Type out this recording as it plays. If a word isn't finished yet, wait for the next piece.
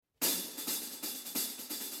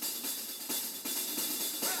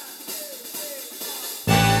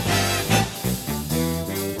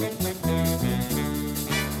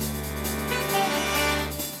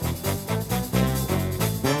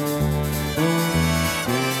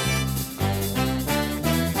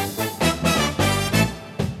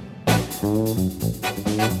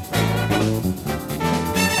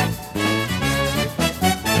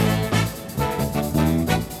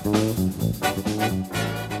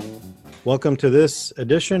Welcome to this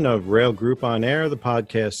edition of Rail Group on Air, the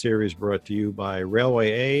podcast series brought to you by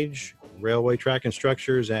Railway Age, Railway Track and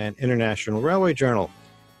Structures, and International Railway Journal.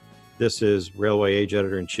 This is Railway Age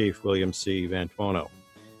Editor-in-Chief William C. Van Tuono.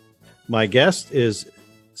 My guest is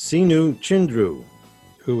Seenu Chindru,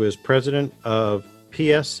 who is president of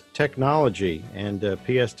PS Technology, and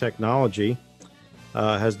PS Technology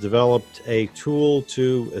has developed a tool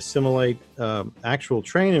to assimilate actual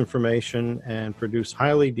train information and produce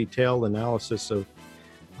highly detailed analysis of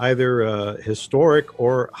either historic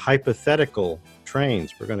or hypothetical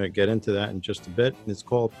trains. We're going to get into that in just a bit. It's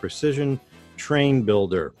called Precision Train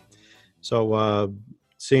Builder. So,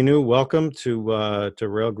 Seenu, welcome to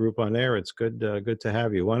Rail Group on Air. It's good to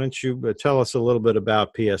have you. Why don't you tell us a little bit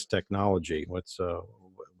about PS Technology? What the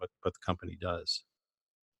company does?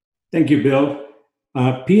 Thank you, Bill.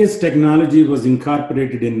 PS Technology was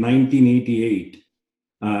incorporated in 1988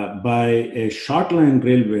 by a short-line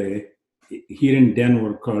railway here in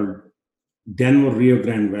Denver called Denver Rio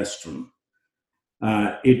Grande Western.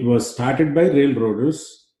 It was started by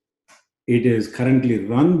railroaders. It is currently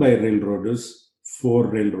run by railroaders for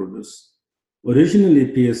railroaders.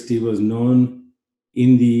 Originally, PST was known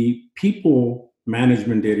in the people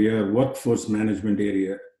management area, workforce management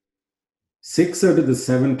area. 6 out of the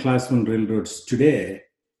 7 Class 1 railroads today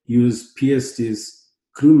use PST's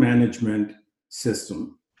crew management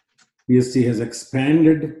system. PST has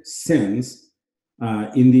expanded since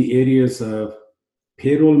in the areas of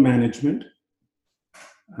payroll management,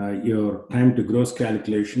 your time to gross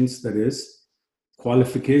calculations, that is,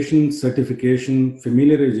 qualification, certification,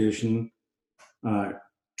 familiarization,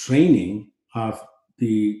 training of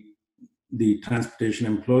the transportation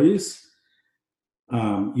employees,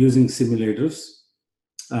 using simulators,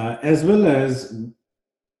 as well as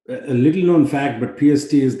a little known fact, but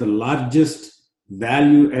PST is the largest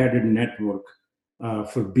value-added network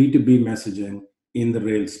for B2B messaging in the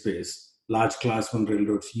rail space. Large Class 1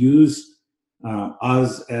 railroads use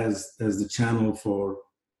us as the channel for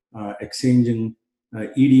exchanging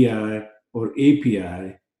EDI or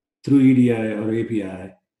API through EDI or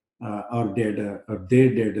API our data or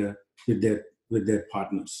their data with their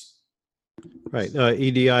partners. Right.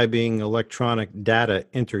 EDI being electronic data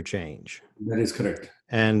interchange. That is correct.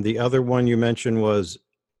 And the other one you mentioned was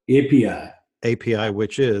API. API,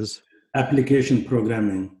 which is? Application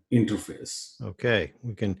Programming Interface. Okay.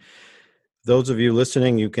 Those of you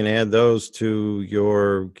listening, you can add those to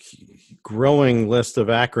your growing list of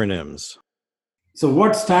acronyms. So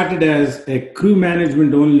what started as a crew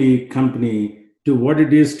management only company to what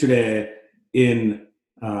it is today in,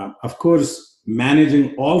 of course,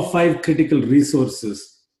 managing all 5 critical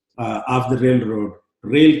resources of the railroad: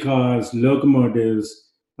 rail cars,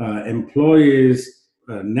 locomotives, employees,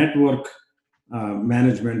 network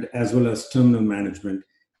management, as well as terminal management.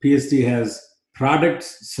 PST has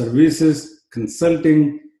products, services,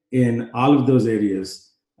 consulting in all of those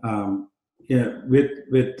areas,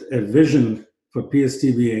 with a vision for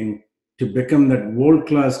PST being to become that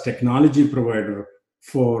world-class technology provider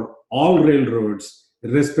for all railroads,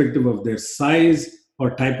 irrespective of their size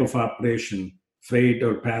or type of operation, freight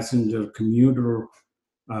or passenger, commuter,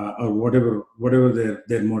 or whatever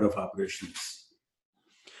their mode of operation is.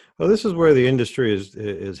 Well, this is where the industry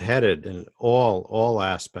is headed in all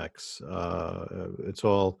aspects. It's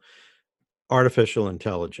all artificial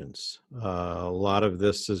intelligence. A lot of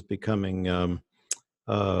this is becoming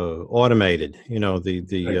automated. You know,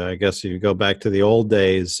 right. I guess you go back to the old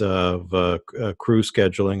days of crew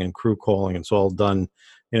scheduling and crew calling. It's all done,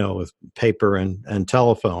 with paper and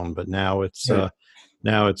telephone. But now it's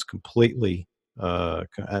completely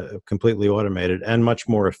automated and much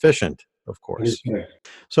more efficient, of course. Right.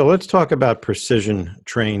 So let's talk about Precision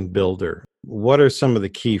Train Builder. What are some of the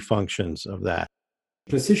key functions of that?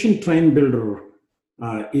 Precision Train Builder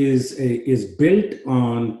is built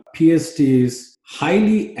on PST's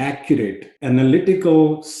highly accurate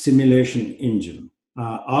analytical simulation engine.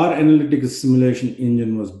 Our analytical simulation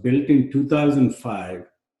engine was built in 2005,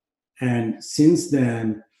 and since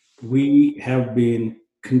then we have been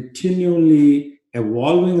continually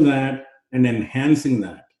evolving that and enhancing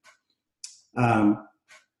that.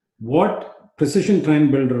 What Precision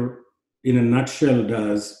Train Builder in a nutshell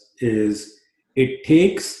does is it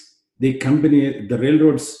takes the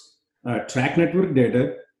railroad's track network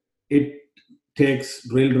data, it takes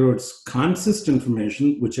railroad's consist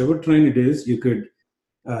information, whichever train it is. You could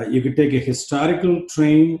take a historical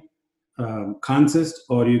train consist,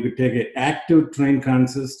 or you could take an active train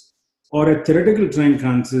consist, or a theoretical train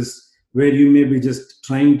consist where you may be just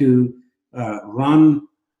trying to run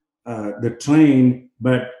the train,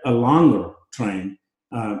 but a longer train.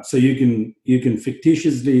 So you can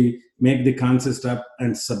fictitiously make the consist up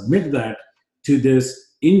and submit that to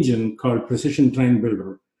this engine called Precision Train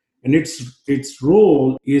Builder, and its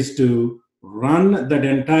role is to run that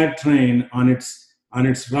entire train on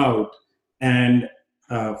its route, and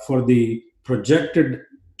for the projected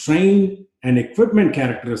train and equipment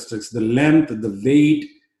characteristics, the length, the weight,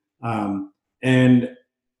 and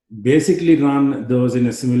basically run those in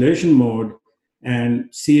a simulation mode and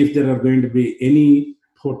see if there are going to be any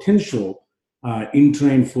potential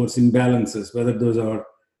in-train force imbalances, whether those are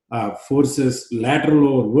forces lateral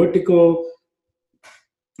or vertical,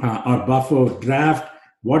 or buffer or draft,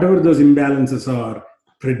 whatever those imbalances are,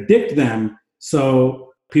 predict them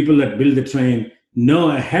so people that build the train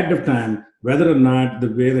know ahead of time whether or not the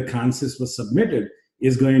way the consist was submitted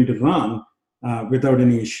is going to run without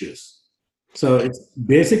any issues. So it's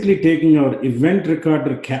basically taking our event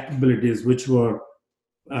recorder capabilities, which were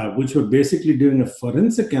basically doing a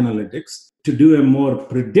forensic analytics, to do a more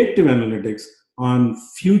predictive analytics on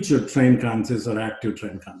future train consists or active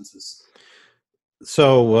train consists.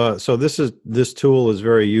 So this tool is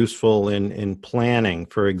very useful in planning,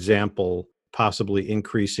 for example, possibly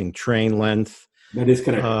increasing train length. That is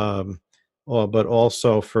correct. But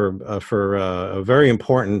also for a very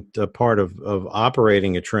important part of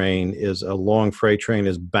operating a train is a long freight train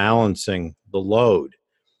is balancing the load.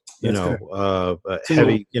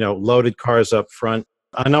 Heavy, loaded cars up front.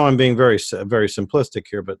 I know I'm being very simplistic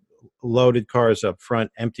here, but loaded cars up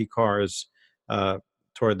front, empty cars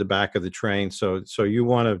toward the back of the train. So you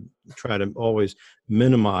want to try to always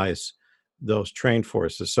minimize those train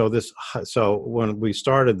forces. So when we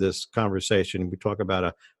started this conversation, we talk about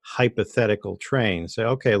a hypothetical train. Say,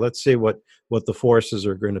 okay, let's see what the forces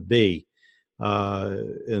are going to be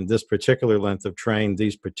in this particular length of train,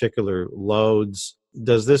 these particular loads.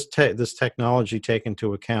 Does this technology take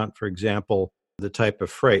into account, for example, the type of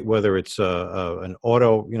freight, whether it's an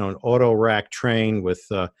auto rack train with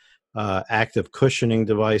active cushioning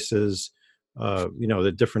devices,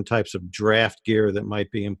 the different types of draft gear that might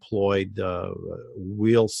be employed,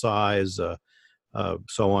 wheel size,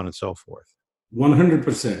 so on and so forth?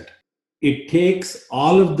 100%. It takes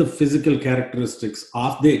all of the physical characteristics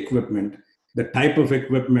of the equipment, the type of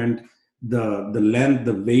equipment, the length,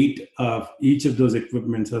 the weight of each of those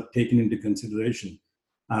equipments are taken into consideration.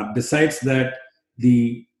 Besides that,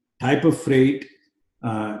 the type of freight,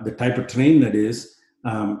 the type of train that is,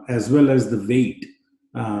 as well as the weight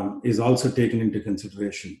is also taken into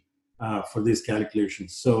consideration for these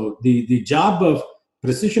calculations. So the job of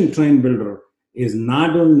Precision Train Builder is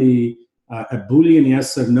not only a Boolean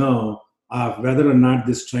yes or no of whether or not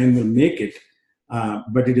this train will make it,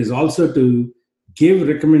 but it is also to give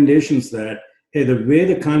recommendations that, hey, the way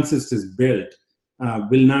the consist is built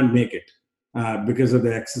will not make it because of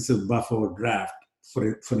the excessive buffer or draft,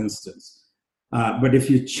 for instance. But if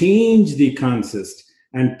you change the consist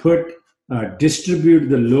and distribute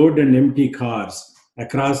the load and empty cars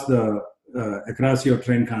across your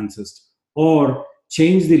train consist, or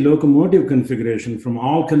change the locomotive configuration from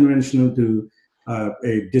all conventional to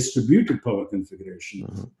a distributed power configuration,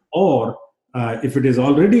 mm-hmm. or if it is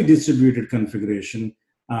already distributed configuration,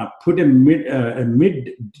 put a mid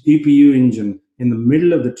DPU engine in the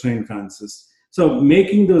middle of the train consist. So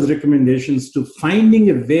making those recommendations to finding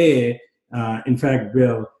a way, in fact,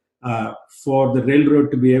 Bill, for the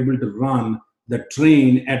railroad to be able to run the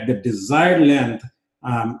train at the desired length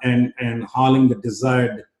and hauling the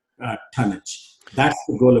desired tonnage. That's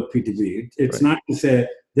the goal of PTB. It's right. Not to say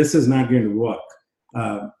this is not going to work,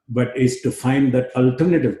 but it's to find that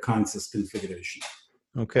alternative consist configuration.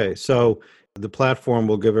 Okay, so the platform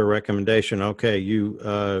will give a recommendation. Okay, you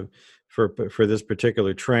for this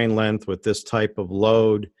particular train length with this type of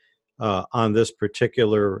load on this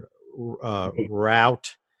particular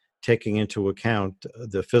route, taking into account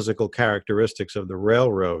the physical characteristics of the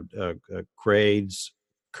railroad, grades,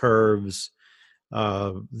 curves,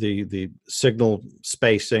 the signal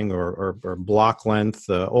spacing or block length,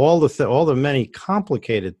 all the many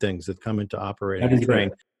complicated things that come into operating a train.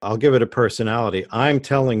 Right. I'll give it a personality. I'm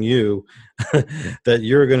telling you that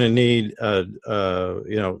you're going to need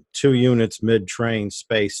 2 units mid-train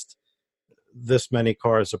spaced this many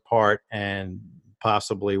cars apart, and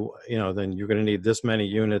possibly, then you're going to need this many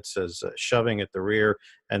units as shoving at the rear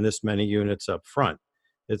and this many units up front.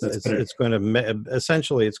 It's going to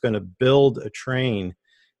essentially it's going to build a train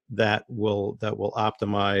that will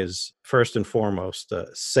optimize first and foremost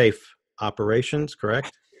safe operations.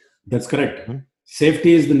 Correct? That's correct. Mm-hmm.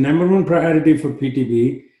 Safety is the number one priority for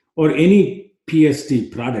PTB or any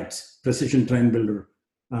PST products, Precision Train Builder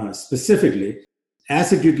specifically.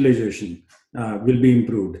 Asset utilization will be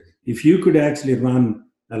improved. if you could actually run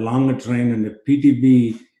a longer train and the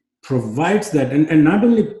PTB provides that, and not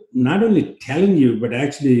only telling you, but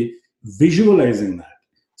actually visualizing that.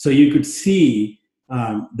 So you could see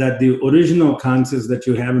that the original concepts that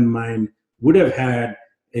you have in mind would have had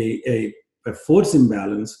a force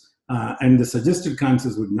imbalance, and the suggested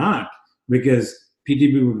concepts would not, because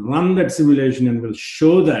PTB would run that simulation and will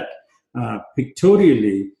show that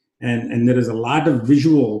pictorially, and there is a lot of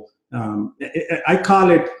visual. I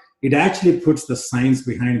call it, it actually puts the science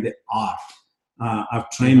behind the art of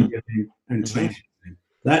train building and train.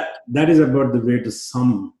 That is about the way to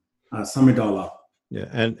sum it all up. Yeah,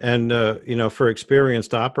 and for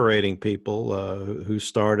experienced operating people who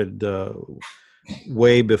started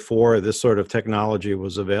way before this sort of technology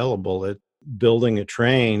was available, at building a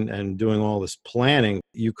train and doing all this planning,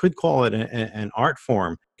 you could call it an art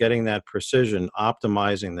form. Getting that precision,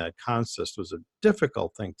 optimizing that consist was a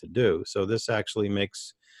difficult thing to do. So this actually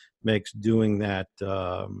makes doing that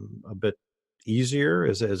a bit easier.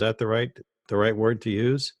 Is that the right word to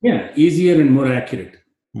use? Yeah, easier and more accurate.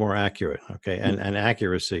 More accurate. Okay, and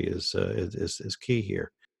accuracy is key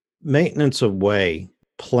here. Maintenance of way,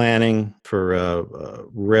 planning for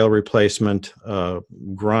rail replacement,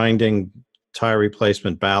 grinding, tire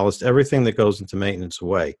replacement, ballast, everything that goes into maintenance of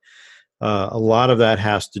way. A lot of that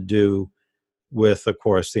has to do with, of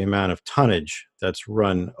course, the amount of tonnage that's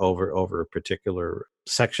run over a particular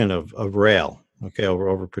section of rail. Okay,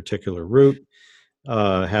 over a particular route.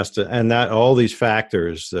 Has to, and that all these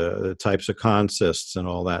factors, the types of consists and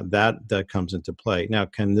all that comes into play. Now,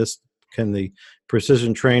 can the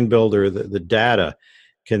precision train builder, the data,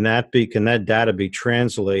 can that data be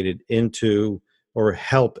translated into or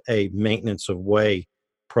help a maintenance of way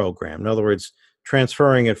program? In other words,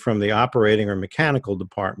 transferring it from the operating or mechanical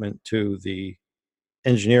department to the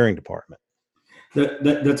engineering department.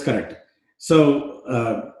 That's correct.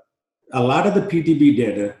 So a lot of the PTB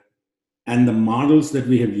data and the models that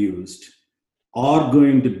we have used are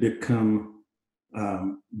going to become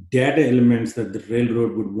data elements that the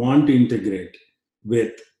railroad would want to integrate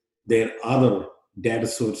with their other data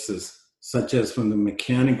sources, such as from the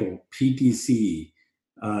mechanical, PTC,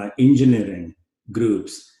 engineering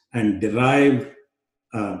groups, and derive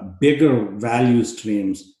bigger value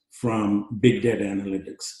streams from big data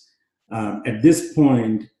analytics. At this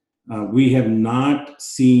point, we have not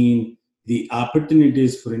seen the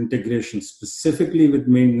opportunities for integration specifically with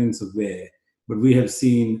maintenance of way, but we have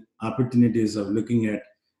seen opportunities of looking at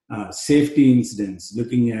safety incidents,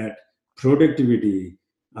 looking at productivity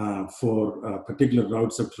for particular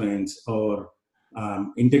routes of trains, or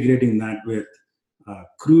integrating that with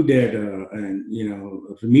crew data and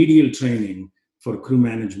remedial training for crew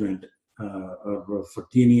management or for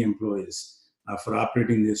T&E employees for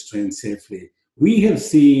operating these trains safely. We have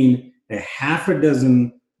seen a half a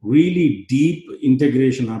dozen really deep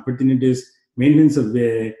integration opportunities. Maintenance of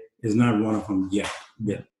way is not one of them yet.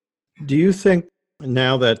 Yeah. Do you think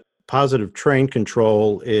now that positive train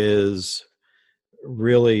control is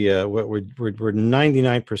really what we're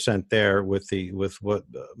 99% there with what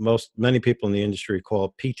many people in the industry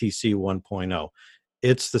call PTC 1.0?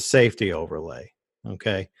 It's the safety overlay,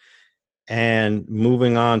 okay? And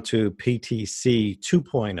moving on to PTC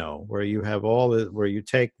 2.0, where you have where you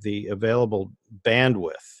take the available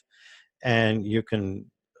bandwidth and you can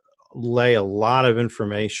lay a lot of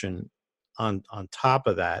information on top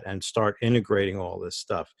of that and start integrating all this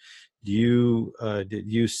stuff. Did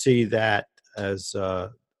you see that as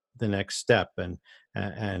the next step and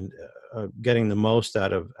getting the most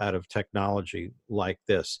out of technology like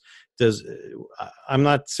this? I'm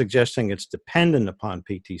not suggesting it's dependent upon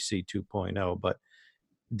PTC 2.0, but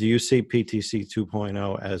do you see PTC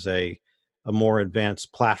 2.0 as a more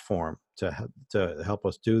advanced platform to help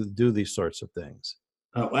us do these sorts of things?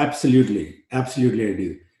 Absolutely I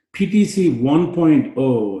do. PTC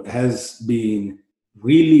 1.0 has been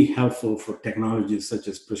really helpful for technologies such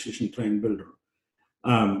as Precision Train Builder.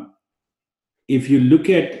 If you look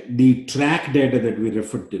at the track data that we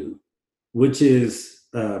refer to, which is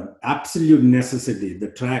absolute necessity,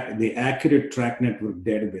 the accurate track network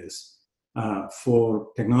database for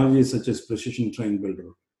technologies such as Precision Train Builder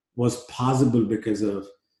was possible because of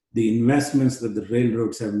the investments that the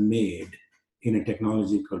railroads have made in a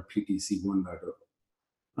technology called PTC 1.0.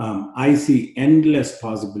 I see endless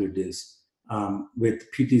possibilities with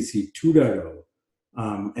PTC 2.0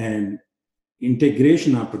 and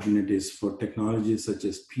integration opportunities for technologies such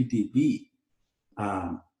as PTB,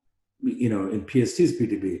 in PST's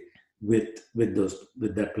PTB with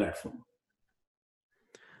that platform.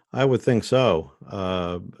 I would think so.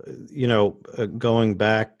 Going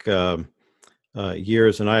back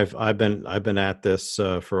years, and I've been at this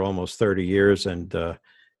for almost 30 years, and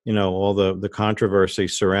all the controversy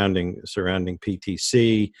surrounding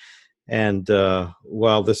PTC. And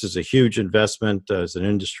while this is a huge investment, as an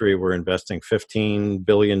industry, we're investing $15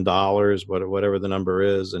 billion, whatever the number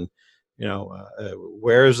is, and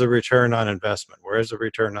where's the return on investment? Where's the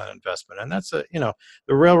return on investment? And that's the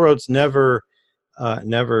railroads never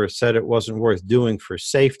said it wasn't worth doing for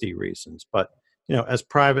safety reasons, but as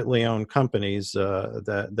privately owned companies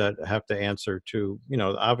that have to answer to,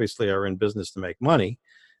 obviously are in business to make money,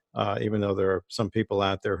 even though there are some people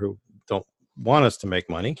out there who don't want us to make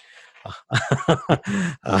money.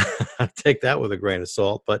 Take that with a grain of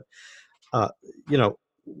salt, but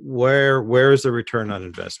where is the return on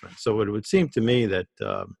investment? So it would seem to me that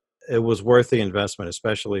it was worth the investment,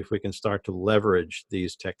 especially if we can start to leverage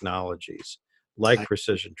these technologies like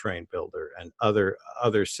Precision Train Builder and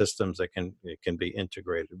other systems that can be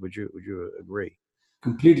integrated. Would you agree?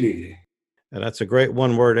 Completely agree. And that's a great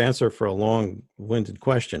one-word answer for a long-winded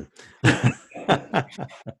question.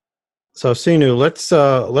 So Sinu,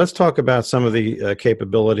 let's talk about some of the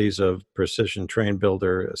capabilities of Precision Train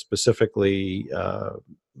Builder, specifically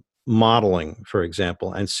modeling, for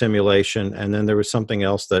example, and simulation. And then there was something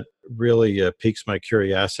else that really piques my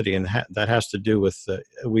curiosity, and that has to do with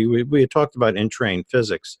we had talked about in-train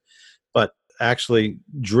physics, but actually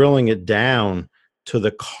drilling it down to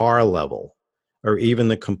the car level or even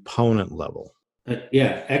the component level.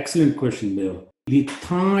 Yeah, excellent question, Bill. We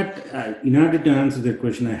thought, in order to answer that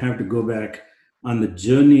question, I have to go back on the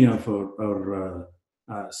journey of our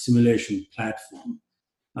simulation platform.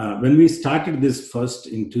 When we started this first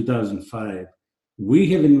in 2005,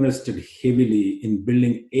 we have invested heavily in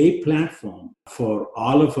building a platform for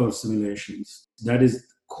all of our simulations that is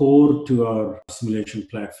core to our simulation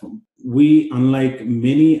platform. We, unlike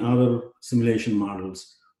many other simulation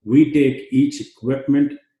models, we take each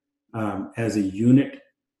equipment as a unit,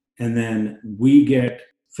 and then we get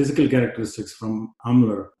physical characteristics from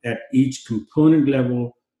UMLR at each component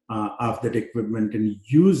level of that equipment and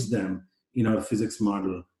use them in our physics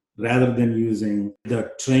model, rather than using the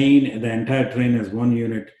entire train as one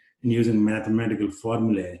unit and using mathematical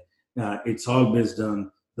formulae. It's all based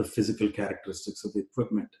on the physical characteristics of the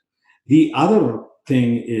equipment. The other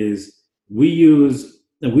thing is we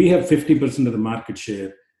have 50% of the market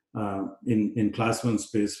share in Class 1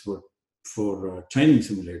 space for training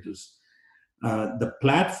simulators. The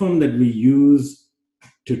platform that we use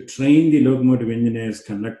to train the locomotive engineers,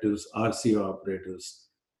 conductors, RCO operators,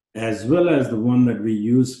 as well as the one that we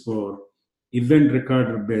use for event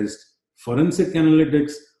recorder-based forensic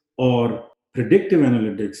analytics or predictive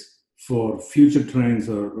analytics for future trains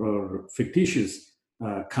or fictitious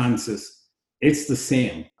consists, it's the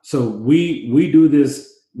same. So we do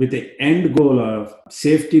this with the end goal of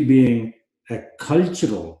safety being a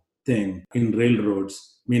cultural thing in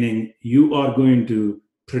railroads, meaning you are going to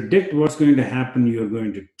predict what's going to happen. You're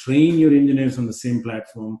going to train your engineers on the same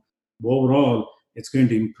platform. Overall, it's going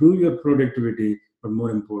to improve your productivity, but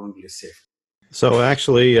more importantly, safety. So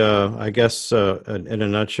actually, I guess in a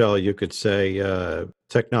nutshell, you could say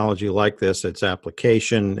technology like this, its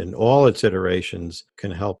application in all its iterations,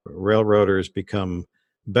 can help railroaders become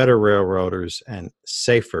better railroaders and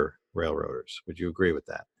safer railroaders. Would you agree with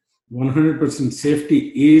that? 100%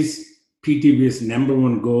 safety is PTB's number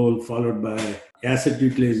one goal, followed by asset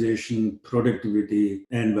utilization, productivity,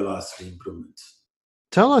 and velocity improvements.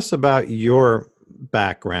 Tell us about your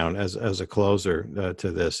background as a closer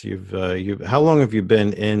to this. How long have you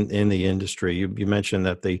been in the industry? You mentioned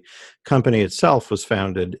that the company itself was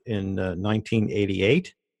founded in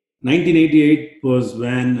 1988. 1988 was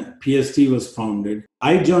when PST was founded.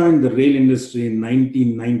 I joined the rail industry in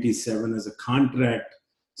 1997 as a contract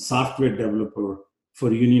software developer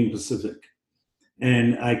for Union Pacific.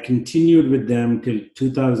 And I continued with them till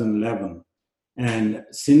 2011. And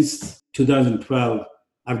since 2012,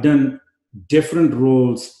 I've done different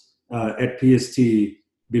roles at PST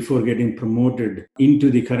before getting promoted into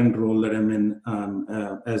the current role that I'm in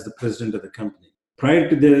as the president of the company. Prior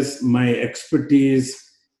to this, my expertise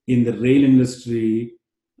in the rail industry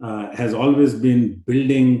has always been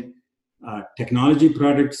building technology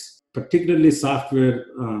products, particularly software,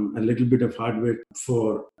 a little bit of hardware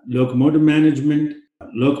for locomotive management,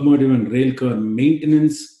 locomotive and rail car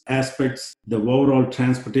maintenance aspects, the overall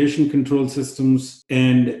transportation control systems,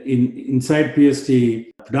 and inside PST,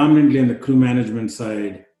 predominantly on the crew management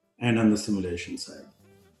side and on the simulation side.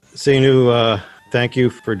 Sinu, thank you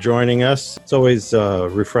for joining us. It's always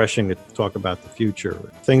refreshing to talk about the future.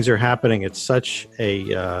 Things are happening at such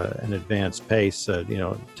an advanced pace.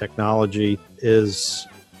 Technology is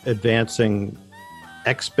advancing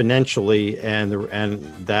exponentially, and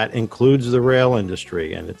that includes the rail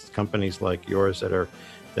industry, and it's companies like yours that are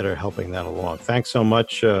helping that along. Thanks so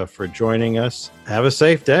much for joining us. Have a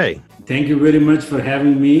safe day. Thank you very much for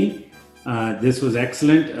having me. This was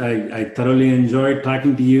excellent. I thoroughly enjoyed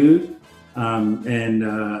talking to you, and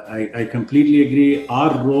I completely agree.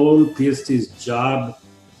 Our role, PST's job,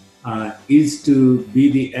 is to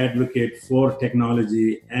be the advocate for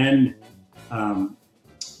technology and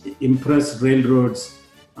impress railroads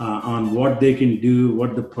on what they can do,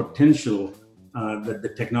 what the potential that the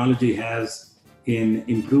technology has in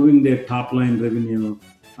improving their top line revenue,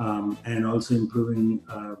 and also improving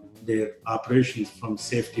their operations from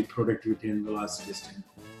safety, productivity, and velocity standpoint.